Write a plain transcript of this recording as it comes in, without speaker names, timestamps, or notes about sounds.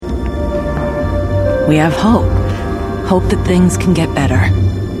We have hope. Hope that things can get better.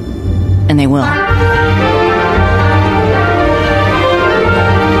 And they will.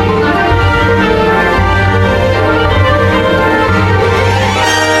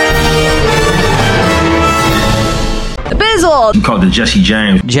 The Bizzle! You called the Jesse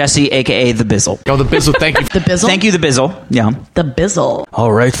James. Jesse, a.k.a. The Bizzle. Oh, The Bizzle, thank you. The Bizzle? Thank you, The Bizzle. Yeah. The Bizzle.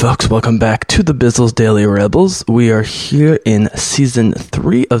 All right, folks, welcome back to The Bizzle's Daily Rebels. We are here in Season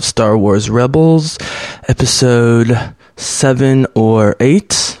 3 of Star Wars Rebels, Episode 7 or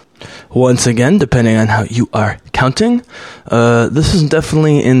 8. Once again, depending on how you are counting, this is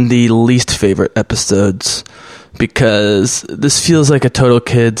definitely in the least favorite episodes, because this feels like a Total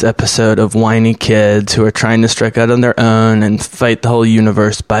Kids episode of whiny kids who are trying to strike out on their own and fight the whole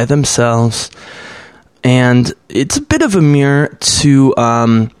universe by themselves. And it's a bit of a mirror to,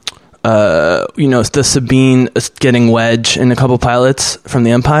 the Sabine getting Wedge in a couple pilots from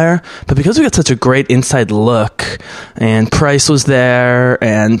the Empire. But because we got such a great inside look, and Price was there,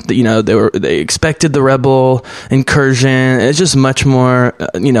 and, they expected the Rebel incursion, it's just much more,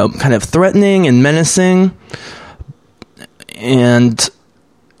 kind of threatening and menacing. And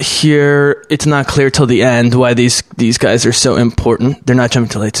here, it's not clear till the end why these guys are so important. They're not jumping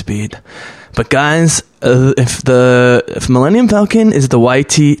to light speed. But guys, if Millennium Falcon is the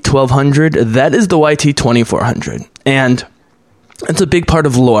YT-1200, that is the YT-2400. And it's a big part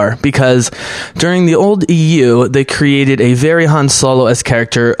of lore, because during the old EU, they created a very Han Solo-esque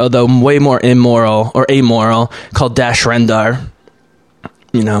character, although way more immoral or amoral, called Dash Rendar.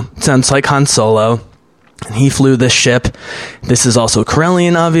 Sounds like Han Solo. And he flew this ship. This is also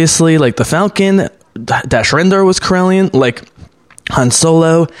Corellian, obviously, like the Falcon. Dash Rendar was Corellian, like Han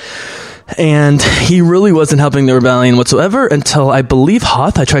Solo. And he really wasn't helping the rebellion whatsoever until, I believe,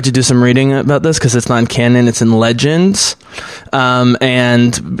 Hoth. I tried to do some reading about this because it's not in canon, it's in Legends.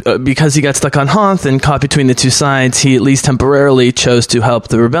 And because he got stuck on Hoth and caught between the two sides, he at least temporarily chose to help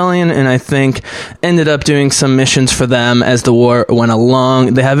the rebellion, and I think ended up doing some missions for them as the war went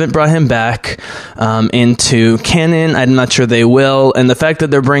along. They haven't brought him back into canon. I'm not sure they will. And the fact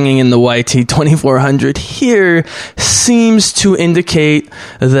that they're bringing in the YT-2400 here seems to indicate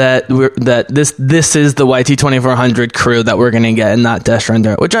that this is the YT-2400 crew that we're going to get, and not Dash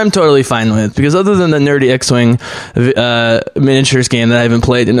Rendar, which I'm totally fine with, because other than the nerdy X-Wing miniatures game that I haven't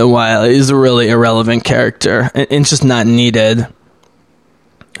played in a while, he's a really irrelevant character, and it's just not needed.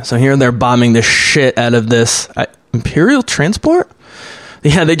 So here they're bombing the shit out of this Imperial transport?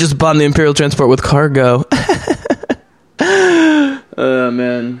 Yeah, they just bombed the Imperial transport with cargo. Oh,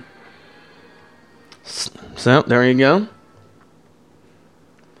 man. So, there you go.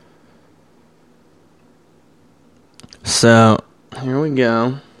 So, here we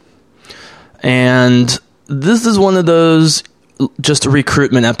go. And this is one of those just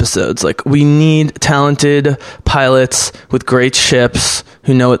recruitment episodes. Like, we need talented pilots with great ships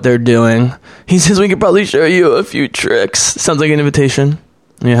who know what they're doing. He says we could probably show you a few tricks. Sounds like an invitation.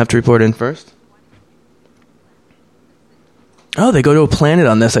 You have to report in first. Oh, they go to a planet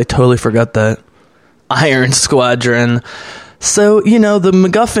on this. I totally forgot that. Iron Squadron. So, the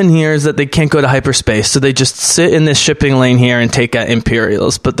MacGuffin here is that they can't go to hyperspace, so they just sit in this shipping lane here and take out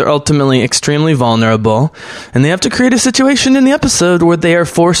Imperials, but they're ultimately extremely vulnerable, and they have to create a situation in the episode where they are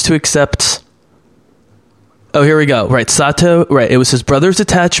forced to accept... Oh, here we go. Right, Sato, right, it was his brother's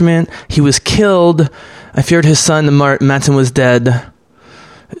attachment, he was killed, I feared his son, Matin was dead.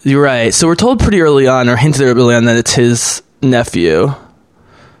 You're right, so we're told pretty early on, or hinted early on, that it's his nephew.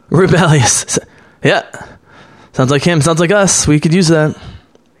 Rebellious. Yeah. Sounds like him. Sounds like us. We could use that.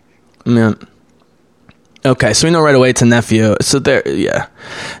 Yeah. Okay, so we know right away it's a nephew. So there, yeah.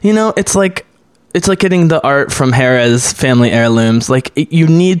 It's like getting the art from Hera's family heirlooms. Like, you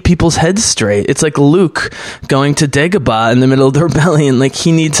need people's heads straight. It's like Luke going to Dagobah in the middle of the rebellion. Like,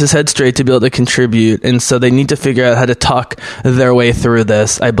 he needs his head straight to be able to contribute. And so they need to figure out how to talk their way through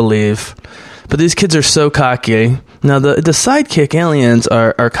this, I believe. But these kids are so cocky. Now, the sidekick aliens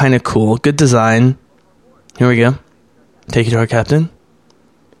are kind of cool. Good design. Here we go. Take you to our captain.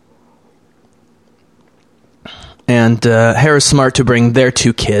 And Hera's smart to bring their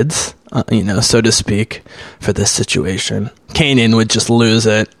two kids, so to speak, for this situation. Kanan would just lose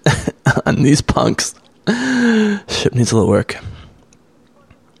it on these punks. Ship needs a little work.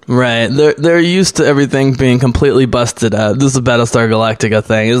 Right, they're used to everything being completely busted out. This is a Battlestar Galactica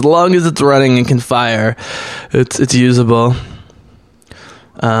thing. As long as it's running and can fire, it's usable.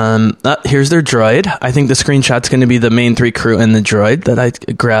 Here's their droid. I think the screenshot's going to be the main three crew and the droid that I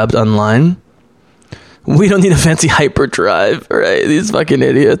grabbed online. We don't need a fancy hyperdrive, right? These fucking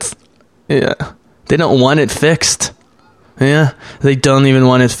idiots. Yeah. They don't want it fixed. Yeah. They don't even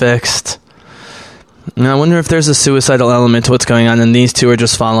want it fixed. Now, I wonder if there's a suicidal element to what's going on, and these two are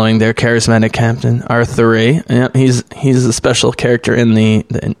just following their charismatic captain, R3. Yeah, he's a special character in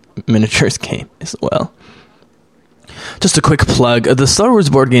the miniatures game as well. Just a quick plug: the Star Wars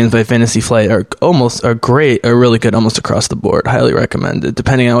board games by Fantasy Flight are great, are really good, almost across the board. Highly recommended,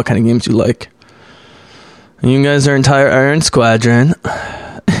 depending on what kind of games you like. And you guys are entire Iron Squadron.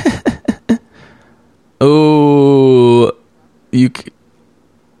 Oh,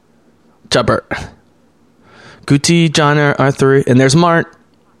 Chopper. Guti, John, R3, and there's Mart,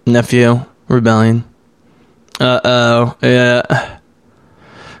 nephew, Rebellion. Yeah.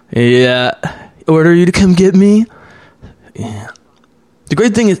 Order you to come get me? Yeah. The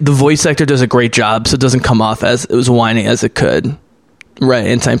great thing is the voice actor does a great job, so it doesn't come off as whiny as it could. Right,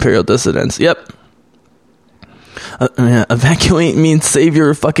 anti-imperial dissidents. Yep. Evacuate means save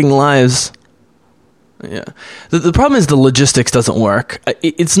your fucking lives. Yeah. The problem is the logistics doesn't work.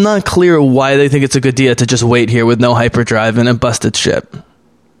 It's not clear why they think it's a good idea to just wait here with no hyperdrive and a busted ship.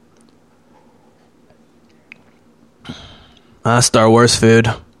 Star Wars food.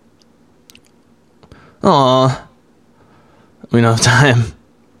 Aw. We don't have time.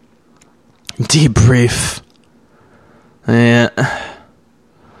 Debrief. Yeah.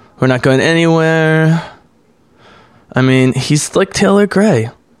 We're not going anywhere. I mean, he's like Taylor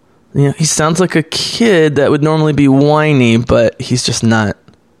Gray. You know, he sounds like a kid that would normally be whiny, but he's just not.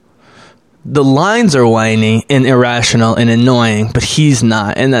 The lines are whiny and irrational and annoying, but he's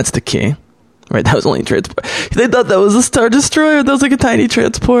not, and that's the key. Right, that was only transport. They thought that was a Star Destroyer. That was like a tiny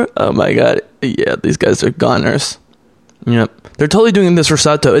transport. Oh my god. Yeah, these guys are goners. Yep. They're totally doing this for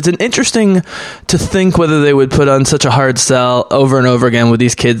Sato. It's interesting to think whether they would put on such a hard sell over and over again with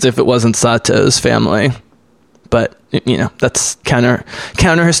these kids if it wasn't Sato's family. But, you know, that's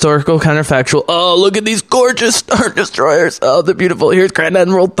counter-historical, counterfactual. Oh, look at these gorgeous Star Destroyers. Oh, they're beautiful. Here's Grand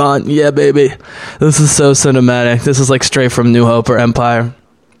Admiral Thrawn. Yeah, baby. This is so cinematic. This is like straight from New Hope or Empire.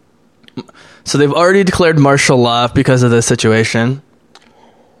 So they've already declared martial law because of this situation.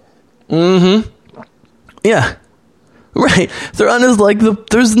 Mm-hmm. Yeah. Right. Thrawn is like,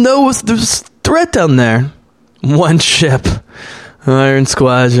 there's threat down there. One ship. Iron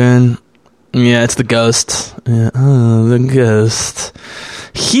Squadron. Yeah, it's the Ghost. Yeah, the Ghost.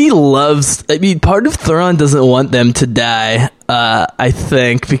 He loves... I mean, part of Thrawn doesn't want them to die, I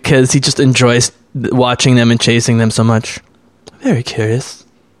think, because he just enjoys watching them and chasing them so much. Very curious.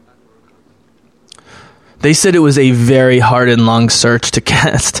 They said it was a very hard and long search to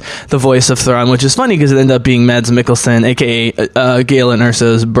cast the voice of Thrawn, which is funny because it ended up being Mads Mikkelsen, a.k.a. Galen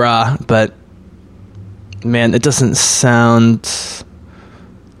Erso's bra, but... Man, it doesn't sound...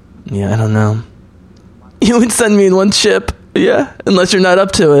 Yeah, I don't know. You would send me in one ship, yeah, unless you're not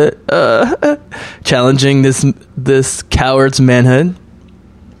up to it. Challenging this coward's manhood.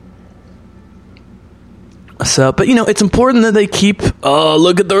 So, but you know, it's important that they keep. Oh,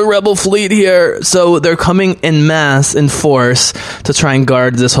 look at the rebel fleet here. So they're coming en masse, in force, to try and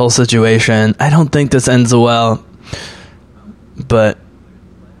guard this whole situation. I don't think this ends well. But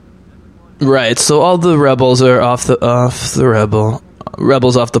right, so all the rebels are off the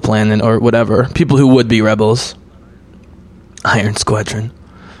rebels off the planet or whatever. People who would be rebels. Iron Squadron.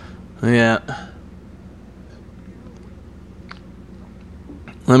 Yeah.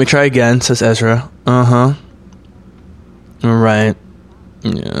 Let me try again, says Ezra. Uh-huh. Right.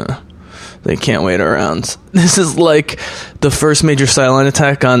 Yeah. They can't wait around. This is like the first major Cylon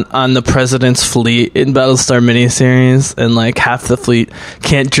attack on the President's fleet in Battlestar miniseries, and like half the fleet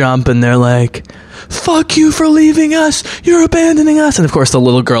can't jump, and they're like, fuck you for leaving us, you're abandoning us. And of course the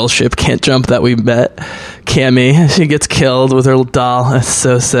little girl ship can't jump that we met, Cammy. She gets killed with her doll. That's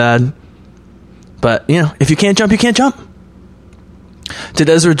so sad. But, you know, if you can't jump, you can't jump. Did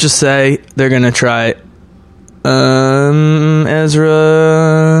Ezra just say they're gonna try?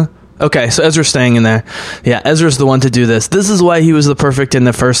 Ezra... Okay, so Ezra's staying in there. Yeah, Ezra's the one to do this. This is why he was the perfect in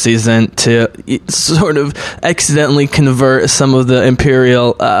the first season, to sort of accidentally convert some of the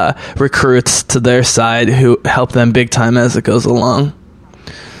Imperial recruits to their side, who help them big time as it goes along.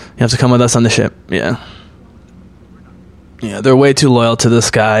 You have to come with us on the ship. Yeah. Yeah, they're way too loyal to this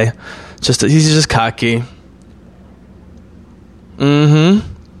guy. He's just cocky. Mm-hmm.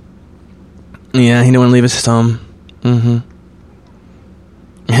 Yeah, he didn't want to leave his home. Mm-hmm.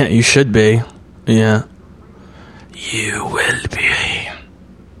 Yeah, you should be. Yeah. You will be.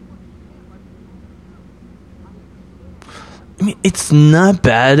 I mean, it's not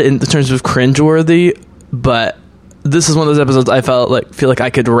bad in terms of cringeworthy, but this is one of those episodes I feel like I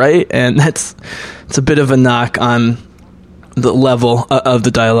could write, and it's a bit of a knock on the level of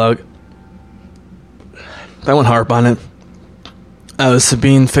the dialogue. I won't harp on it.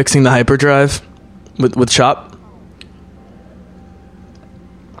 Sabine fixing the hyperdrive with Chop,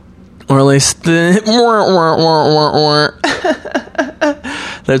 or at least the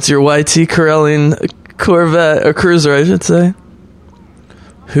that's your YT Corellian Corvette or cruiser, I should say.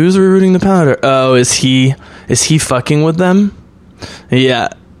 Who's rerouting the powder? Oh, is he fucking with them? Yeah.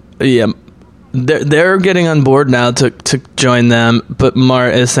 They're getting on board now to join them, but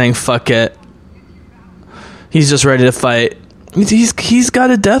Mart is saying fuck it. He's just ready to fight. He's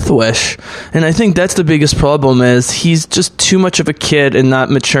got a death wish, and I think that's the biggest problem. Is he's just too much of a kid and not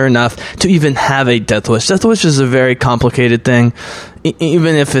mature enough to even have a death wish. Death wish is a very complicated thing,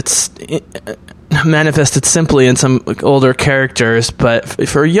 even if it's manifested simply in some older characters. But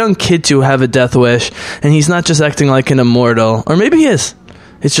for a young kid to have a death wish, and he's not just acting like an immortal, or maybe he is.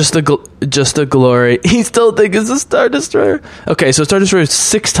 It's just a glory. He still thinks it's a Star Destroyer. Okay, so Star Destroyer is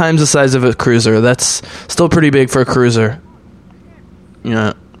 6 times the size of a cruiser. That's still pretty big for a cruiser.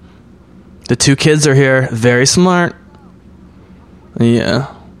 Yeah. The 2 kids are here. Very smart.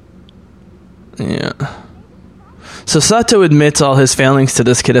 Yeah. So Sato admits all his failings to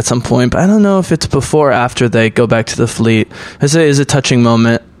this kid at some point, but I don't know if it's before or after they go back to the fleet. This is a touching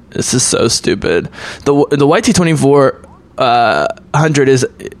moment. This is so stupid. The YT-24 100 is,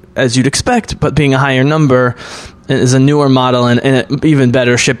 as you'd expect, but being a higher number, is a newer model and an even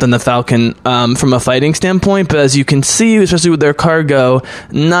better ship than the Falcon from a fighting standpoint. But as you can see, especially with their cargo,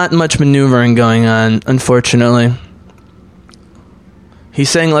 not much maneuvering going on, unfortunately. He's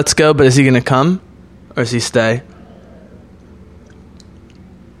saying let's go, but is he going to come? Or does he stay?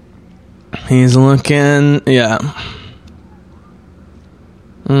 He's looking... Yeah.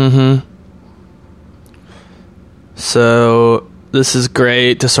 So this is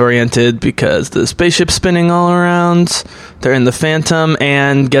great, disoriented, because the spaceship's spinning all around. They're in the Phantom,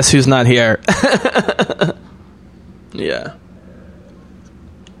 and guess who's not here? Yeah.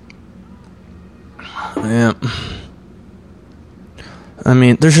 I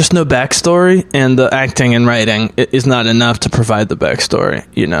mean, there's just no backstory, and the acting and writing is not enough to provide the backstory,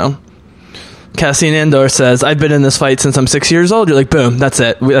 you know? Cassian Andor says, I've been in this fight since I'm 6 years old. You're like, boom, that's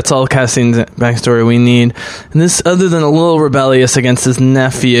it. That's all Cassian's backstory we need. And this, other than a little rebellious against his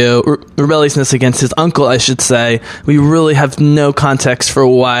nephew, rebelliousness against his uncle, I should say, we really have no context for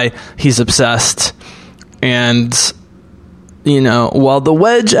why he's obsessed. And, you know, while the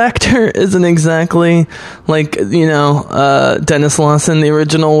Wedge actor isn't exactly like, you know, Dennis Lawson, the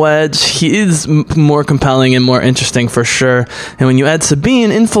original Wedge, he is more compelling and more interesting for sure. And when you add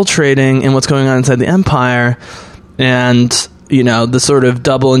Sabine infiltrating and what's going on inside the Empire, and, you know, the sort of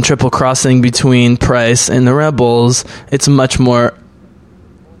double and triple crossing between Price and the Rebels, it's much more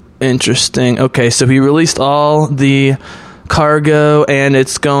interesting. Okay, so he released all the cargo, and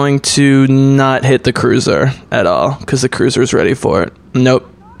it's going to not hit the cruiser at all because the cruiser is ready for it. Nope.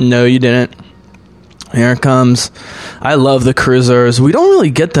 No, you didn't. Here it comes. I love the cruisers. We don't really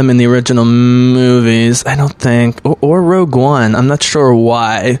get them in the original movies, I don't think, or Rogue One. I'm not sure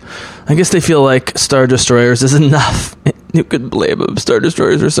why. I guess they feel like Star Destroyers is enough. You could blame them. Star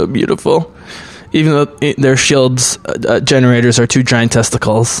Destroyers are so beautiful, even though their shields generators are 2 giant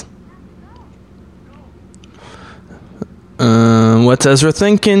testicles. What's Ezra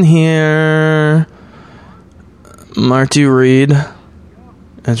thinking here? Marty Reed.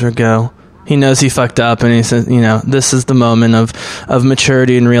 Ezra, go. He knows he fucked up, and he says, you know, this is the moment of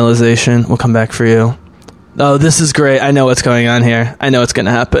maturity and realization. We'll come back for you. Oh, this is great. I know what's going on here. I know what's going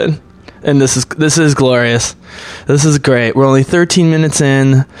to happen. And this is glorious. This is great. We're only 13 minutes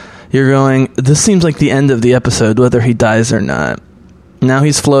in. You're going, this seems like the end of the episode, whether he dies or not. Now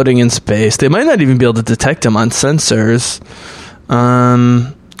he's floating in space. They might not even be able to detect him on sensors.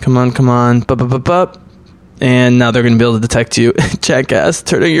 Come on. Bup. And now they're going to be able to detect you. Jackass,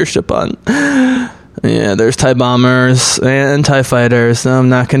 turning your ship on. Yeah, there's TIE bombers and TIE fighters. No, I'm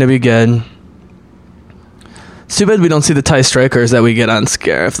not going to be good. It's too bad we don't see the TIE strikers that we get on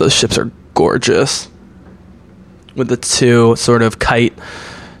Scarif. Those ships are gorgeous. With the 2 sort of kite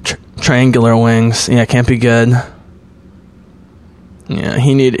triangular wings. Yeah, can't be good. Yeah,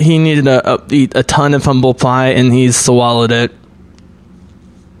 he needed a ton of humble pie, and he's swallowed it.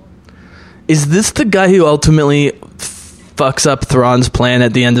 Is this the guy who ultimately fucks up Thrawn's plan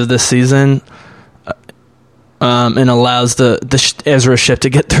at the end of this season, and allows the Ezra ship to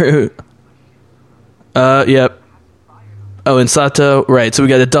get through? Yep. Oh, and Sato, right? So we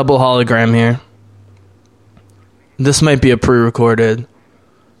got a double hologram here. This might be a pre-recorded.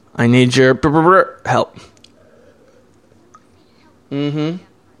 I need your help.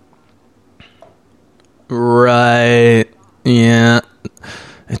 Right. Yeah.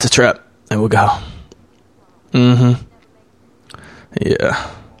 It's a trap. There we go. Yeah.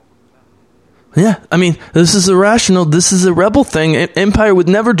 Yeah, I mean, this is irrational. This is a rebel thing. Empire would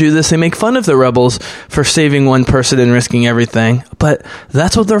never do this. They make fun of the rebels for saving one person and risking everything. But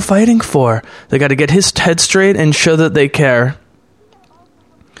that's what they're fighting for. They got to get his head straight and show that they care.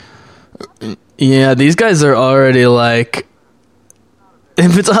 Yeah, these guys are already like...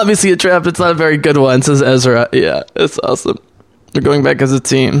 If it's obviously a trap, it's not a very good one, says Ezra. Yeah, it's awesome. They're going back as a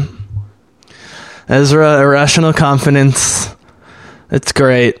team. Ezra, irrational confidence... It's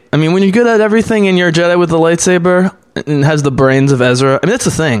great. I mean, when you're good at everything and you're a Jedi with a lightsaber and has the brains of Ezra, I mean, that's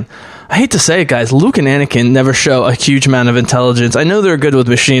the thing. I hate to say it, guys. Luke and Anakin never show a huge amount of intelligence. I know they're good with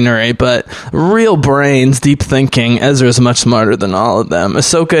machinery, but real brains, deep thinking, Ezra is much smarter than all of them.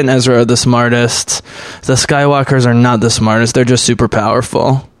 Ahsoka and Ezra are the smartest. The Skywalkers are not the smartest. They're just super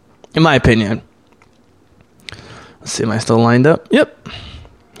powerful, in my opinion. Let's see, am I still lined up? Yep.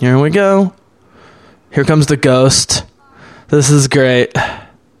 Here we go. Here comes the ghost. This is great.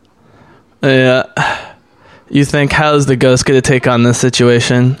 Yeah. You think, how is the ghost going to take on this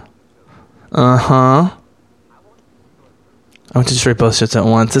situation? Uh-huh. I want to destroy both ships at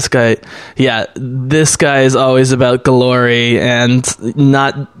once. This guy is always about glory and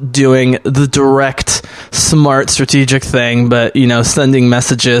not doing the direct, smart, strategic thing, but, sending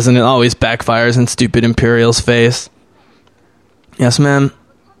messages, and it always backfires in stupid Imperial's face. Yes, ma'am.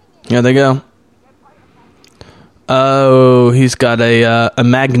 Here they go. Oh, he's got a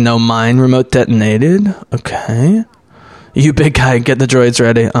Magno mine remote detonated. Okay. You big guy, get the droids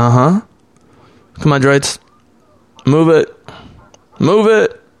ready. Uh-huh. Come on, droids. Move it. Move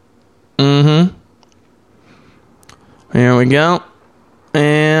it. Mm-hmm. Here we go.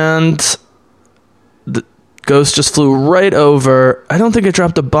 And the ghost just flew right over. I don't think it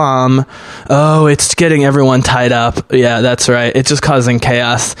dropped a bomb. Oh, it's getting everyone tied up. Yeah, that's right. It's just causing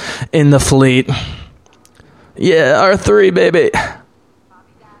chaos in the fleet. Yeah, R3, baby.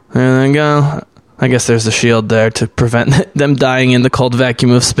 There they go. I guess there's a shield there to prevent them dying in the cold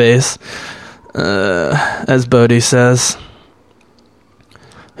vacuum of space. As Bodhi says.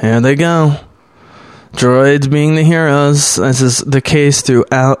 Here they go. Droids being the heroes. This is the case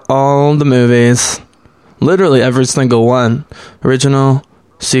throughout all the movies. Literally every single one. Original,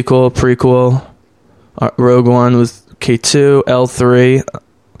 sequel, prequel, Rogue One with K2, L3...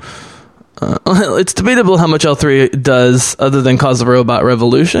 it's debatable how much L3 does other than cause a robot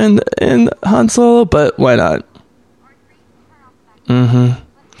revolution in Han Solo, but why not? Mm-hmm.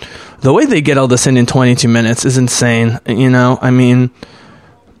 The way they get all this in 22 minutes is insane. I mean,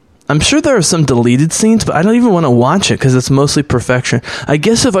 I'm sure there are some deleted scenes, but I don't even want to watch it because it's mostly perfection. I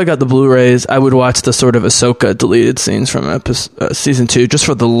guess if I got the Blu-rays, I would watch the sort of Ahsoka deleted scenes from season 2 just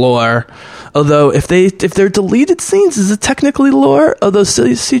for the lore. Although if they're deleted scenes, is it technically lore? Although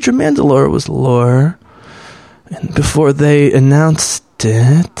Siege of Mandalore was lore, and before they announced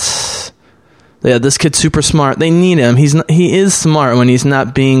it, yeah, this kid's super smart. They need him. He is smart when he's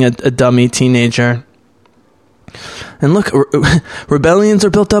not being a dummy teenager. And look, rebellions are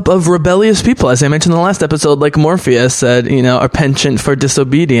built up of rebellious people, as I mentioned in the last episode, like Morpheus said, are penchant for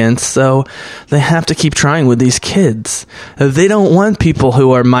disobedience, so they have to keep trying with these kids. They don't want people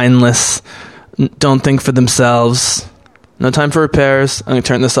who are mindless, don't think for themselves. No time for repairs. I'm going to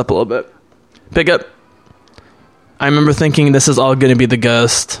turn this up a little bit. Pick up. I remember thinking this is all going to be the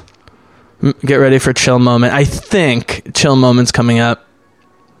ghost. Get ready for chill moment. I think chill moment's coming up.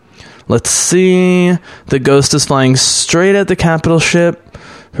 Let's see. The ghost is flying straight at the capital ship.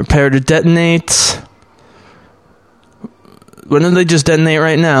 Prepare to detonate. Why don't they just detonate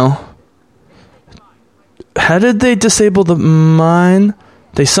right now? How did they disable the mine?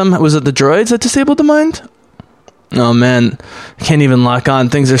 Was it the droids that disabled the mine? Oh man, I can't even lock on.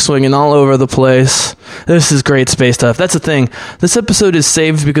 Things are swinging all over the place. This is great space stuff. That's the thing. This episode is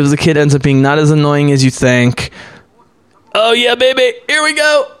saved because the kid ends up being not as annoying as you think. Oh yeah, baby. Here we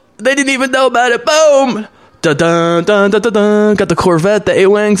go. They didn't even know about it. Boom! Dun, dun, dun, dun, dun, dun. Got the Corvette, the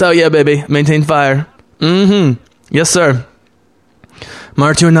A-Wings. Oh, yeah, baby. Maintain fire. Mm-hmm. Yes, sir.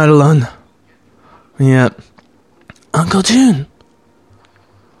 Mark, you're not alone. Yeah. Uncle Jun.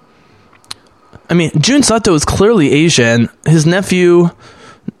 I mean, Jun Sato is clearly Asian. His nephew,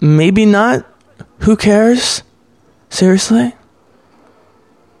 maybe not. Who cares? Seriously?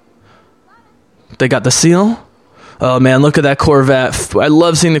 They got the seal? Oh man, look at that Corvette. I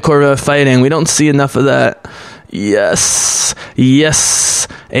love seeing the Corvette fighting. We don't see enough of that. Yes. Yes.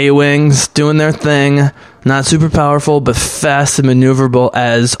 A-Wings doing their thing. Not super powerful, but fast and maneuverable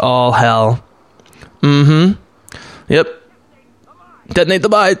as all hell. Mm-hmm. Yep. Detonate the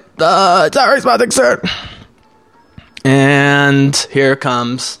mine. It's our responding, sir. And here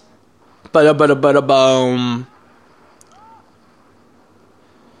comes. Bada-bada-bada-boom.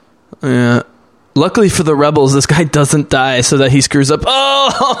 Yeah. Luckily for the rebels, this guy doesn't die so that he screws up.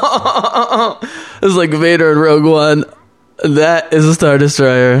 Oh! It's like Vader in Rogue One. That is a Star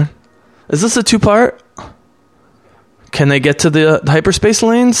Destroyer. Is this a two-part? Can they get to the hyperspace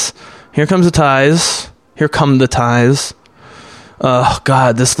lanes? Here comes the ties. Here come the ties. Oh,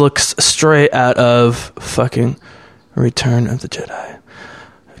 God, this looks straight out of fucking Return of the Jedi.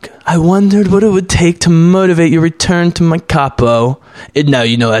 I wondered what it would take to motivate your return to my capo. And now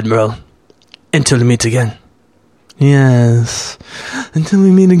you know, Admiral. Until we meet again. Yes. Until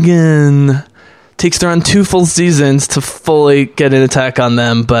we meet again. Takes around 2 full seasons to fully get an attack on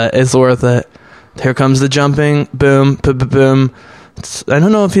them, but it's worth it. Here comes the jumping. Boom. Boom. I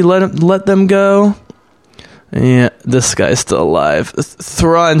don't know if he let them go. Yeah, this guy's still alive.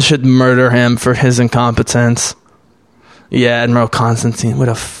 Thrawn should murder him for his incompetence. Yeah, Admiral Constantine. What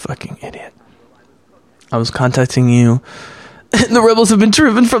a fucking idiot. I was contacting you. The rebels have been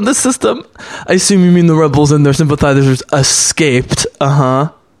driven from the system. I assume you mean the rebels and their sympathizers escaped.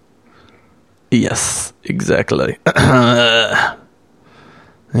 Uh-huh. Yes, exactly. Yeah,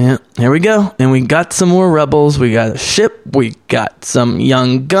 here we go. And we got some more rebels. We got a ship. We got some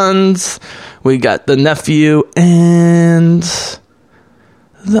young guns. We got the nephew and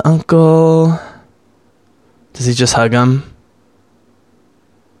the uncle. Does he just hug him?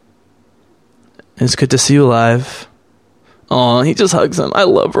 It's good to see you alive. Oh, he just hugs him. I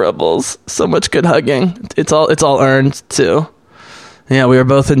love rebels. So much good hugging. It's all earned too. Yeah, we were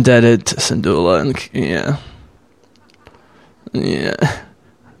both indebted to Syndulla, and yeah.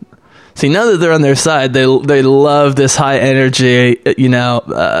 See, now that they're on their side, they love this high energy,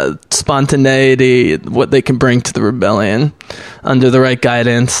 spontaneity, what they can bring to the rebellion under the right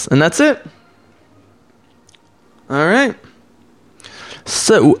guidance, and that's it. All right.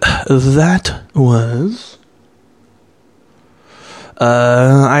 So that was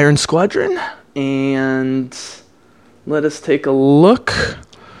Iron Squadron, and let us take a look.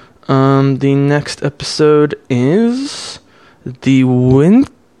 The next episode is the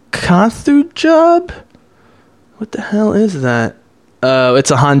Winkathu job. What the hell is that? Oh,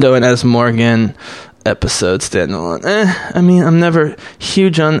 it's a Hondo and Es Morgan episode standalone. I mean, I'm never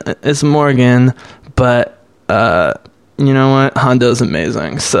huge on Es Morgan, but you know what? Hondo's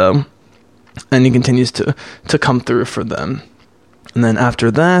amazing. So, and he continues to come through for them. And then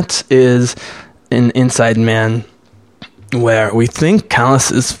after that is an Inside Man, where we think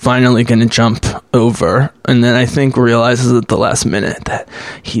Kallus is finally going to jump over, and then I think realizes at the last minute that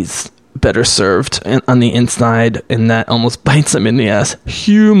he's better served on the inside, and that almost bites him in the ass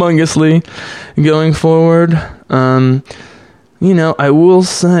humongously going forward. I will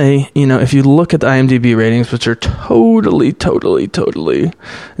say, if you look at the IMDb ratings, which are totally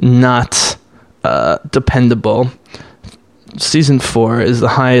not dependable, Season 4 is the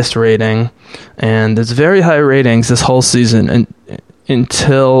highest rating, and there's very high ratings this whole season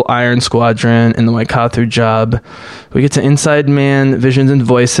until Iron Squadron and the Winkathu job. We get to Inside Man, Visions and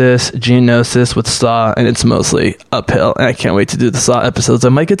Voices, Geonosis with Saw, and it's mostly uphill. And I can't wait to do the Saw episodes. I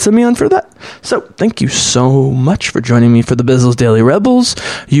might get Simi on for that. So thank you so much for joining me for the Bizzle's Daily Rebels.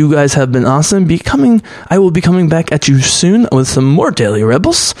 You guys have been awesome. I will be coming back at you soon with some more Daily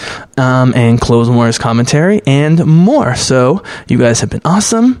Rebels, and Clone Wars commentary and more. So you guys have been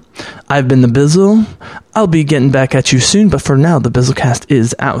awesome. I've been the Bizzle. I'll be getting back at you soon, but for now, the Bizzlecast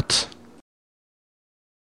is out.